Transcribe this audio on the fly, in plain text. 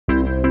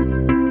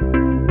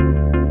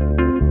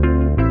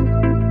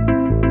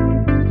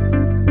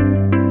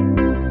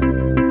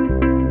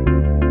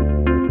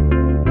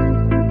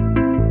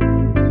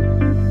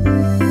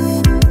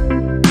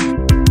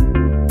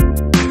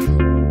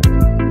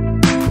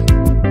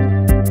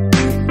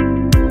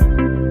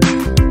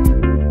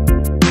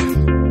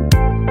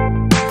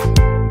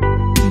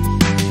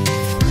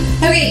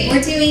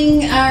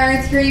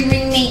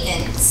3-ring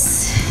maintenance.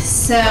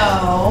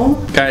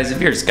 So, guys, if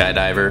you're a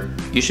skydiver,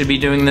 you should be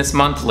doing this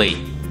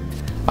monthly.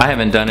 I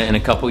haven't done it in a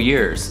couple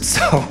years,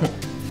 so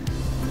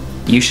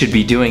you should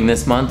be doing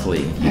this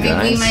monthly, you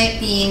guys. We might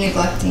be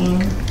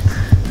neglecting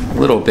a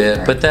little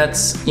bit, but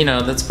that's, you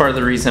know, that's part of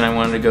the reason I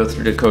wanted to go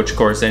through the coach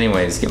course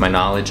anyways, get my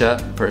knowledge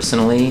up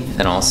personally,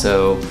 and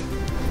also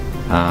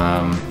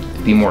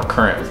be more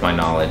current with my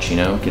knowledge, you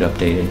know, get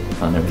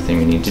updated on everything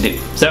we need to do.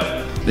 So,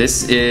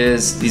 this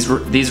is,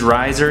 these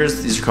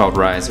risers, these are called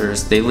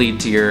risers, they lead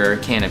to your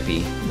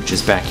canopy, which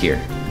is back here.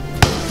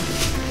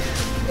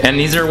 And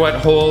these are what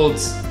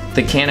holds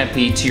the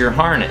canopy to your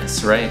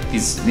harness, right?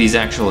 These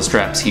actual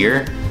straps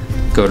here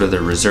go to the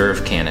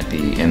reserve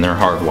canopy and they're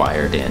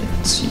hardwired in,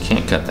 so you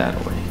can't cut that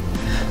away.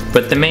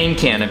 But the main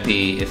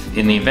canopy, if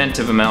in the event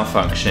of a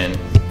malfunction,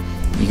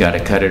 you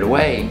gotta cut it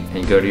away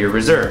and go to your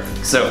reserve.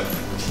 So,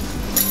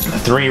 a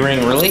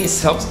 3-ring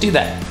release helps do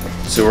that.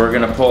 So we're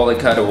gonna pull the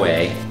cut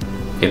away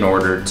in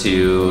order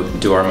to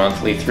do our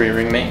monthly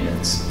 3-ring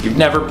maintenance. If you've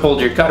never pulled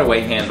your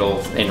cutaway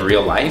handle in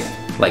real life,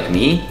 like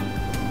me,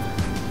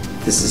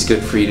 this is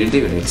good for you to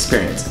do, to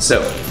experience it.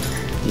 So,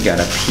 you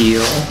gotta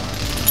peel,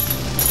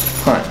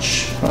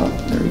 punch. Oh,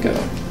 there we go.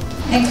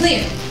 And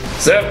clear.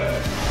 So,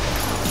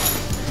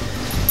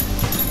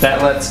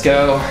 that lets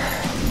go.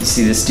 You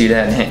see this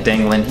doodad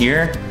dangling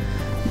here?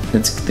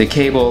 The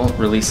cable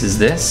releases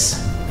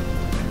this.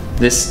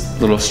 This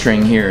little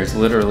string here is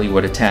literally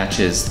what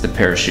attaches the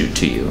parachute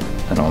to you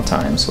at all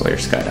times while you're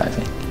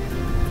skydiving.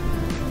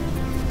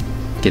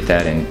 Get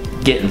that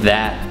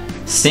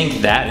in,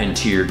 sink that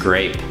into your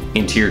grape,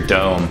 into your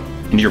dome,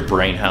 into your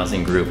brain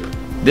housing group.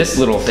 This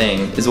little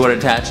thing is what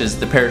attaches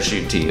the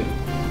parachute to you.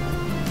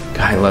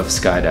 I love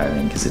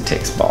skydiving because it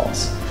takes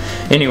balls.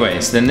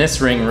 Anyways, then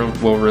this ring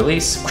will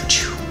release.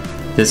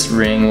 This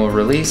ring will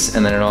release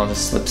and then it all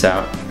just slips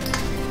out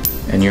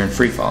and you're in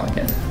free fall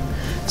again.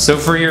 So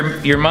for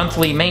your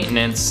monthly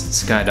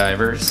maintenance,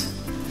 skydivers,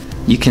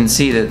 you can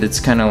see that it's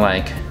kind of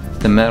like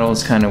the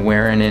metal's kind of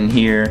wearing in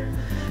here,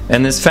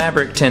 and this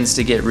fabric tends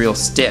to get real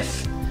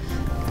stiff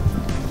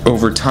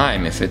over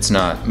time if it's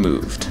not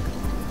moved.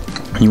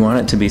 You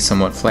want it to be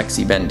somewhat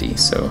flexy-bendy,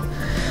 so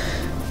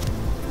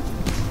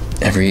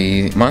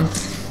every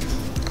month,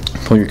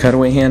 pull your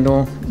cutaway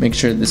handle, make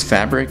sure this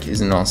fabric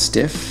isn't all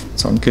stiff,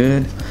 it's all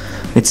good.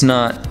 It's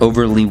not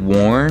overly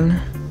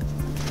worn,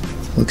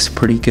 looks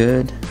pretty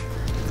good.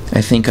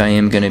 I think I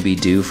am going to be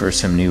due for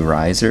some new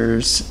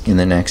risers in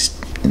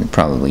the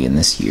probably in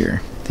this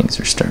year. Things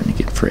are starting to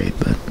get frayed,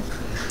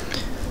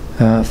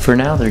 but for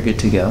now they're good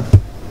to go.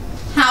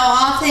 How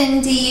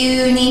often do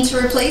you need to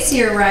replace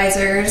your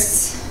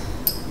risers?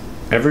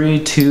 Every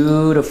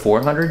 200 to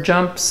 400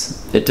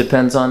 jumps. It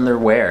depends on their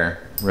wear,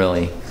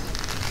 really.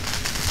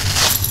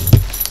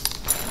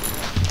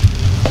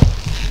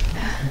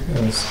 There it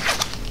goes.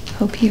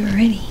 Hope you're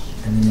ready.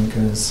 And then it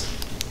goes.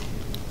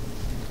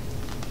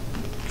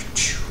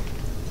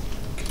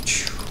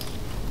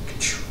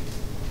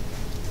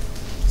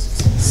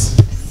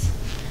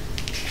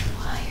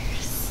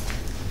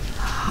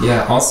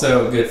 Yeah,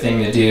 also a good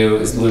thing to do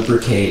is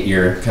lubricate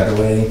your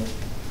cutaway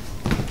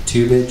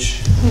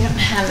tubage. We don't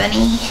have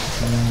any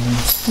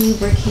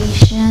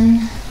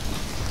lubrication.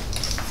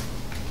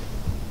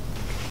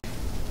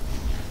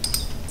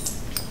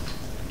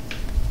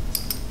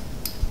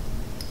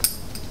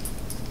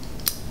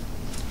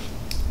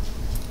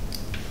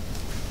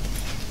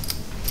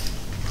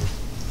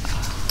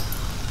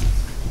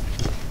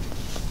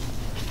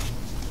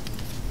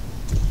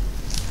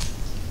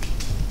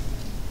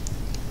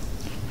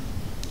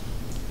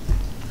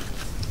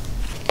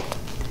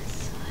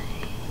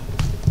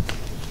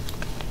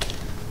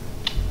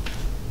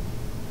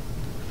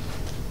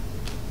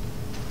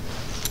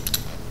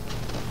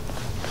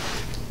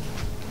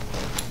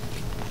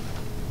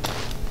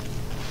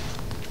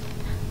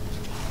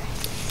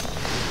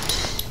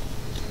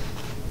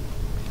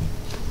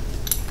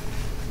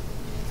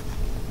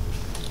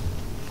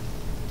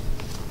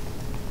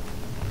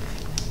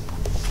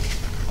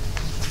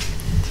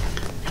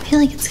 I feel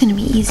like it's gonna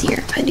be easier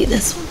if I do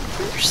this one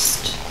first.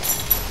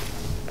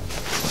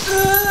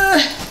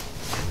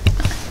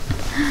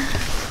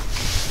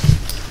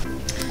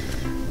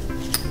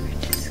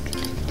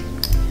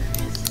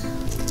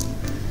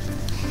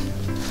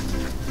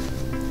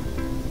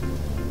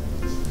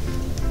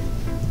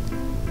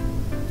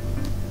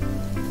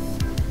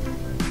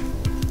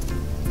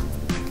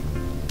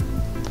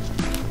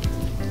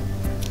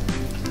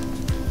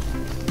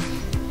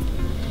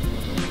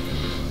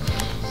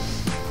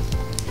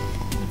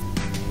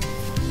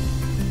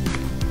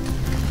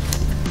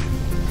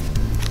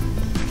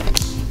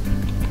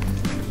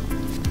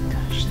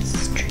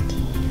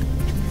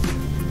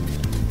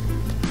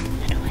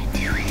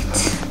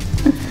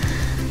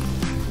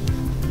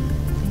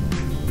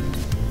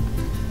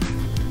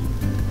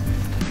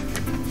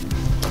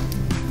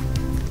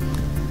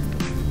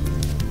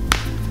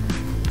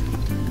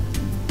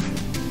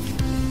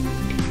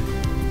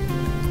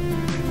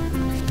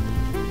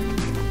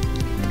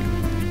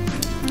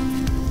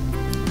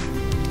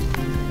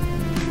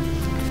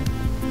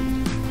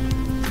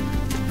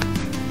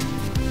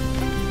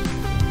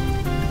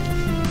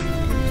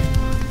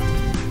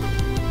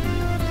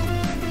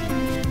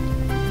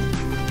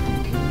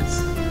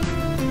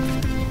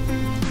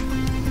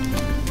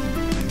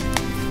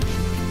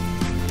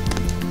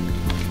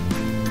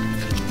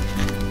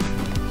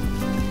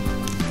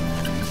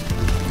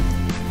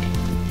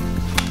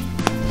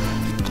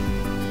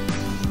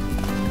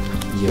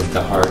 You have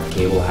the hard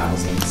cable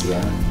housings,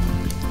 yeah?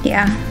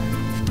 Yeah.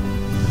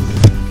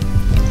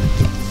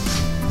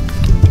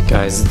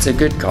 Guys, it's a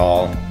good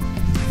call.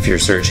 If you're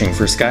searching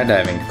for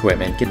skydiving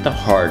equipment, get the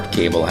hard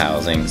cable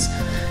housings.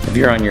 If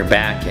you're on your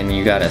back and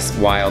you got a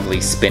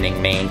wildly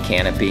spinning main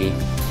canopy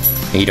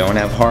and you don't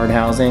have hard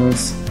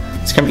housings,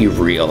 it's gonna be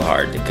real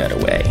hard to cut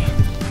away.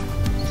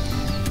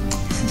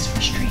 This is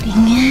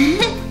frustrating.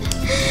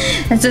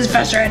 This is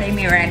frustrating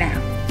me right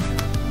now.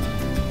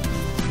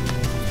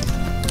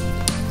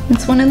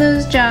 It's one of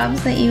those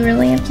jobs that you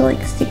really have to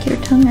like stick your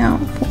tongue out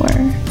for.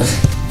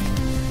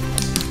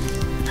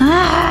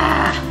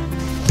 Ah!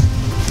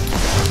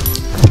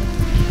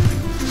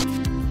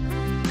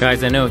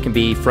 Guys, I know it can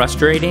be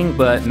frustrating,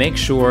 but make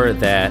sure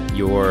that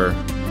your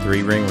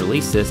 3-ring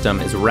release system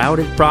is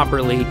routed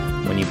properly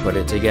when you put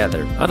it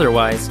together.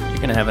 Otherwise, you're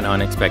gonna have an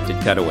unexpected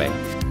cutaway.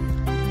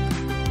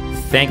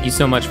 Thank you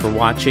so much for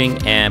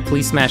watching, and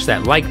please smash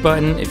that like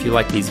button if you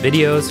like these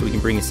videos so we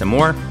can bring you some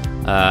more.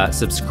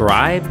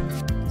 Subscribe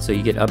so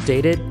you get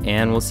updated,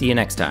 and we'll see you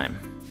next time.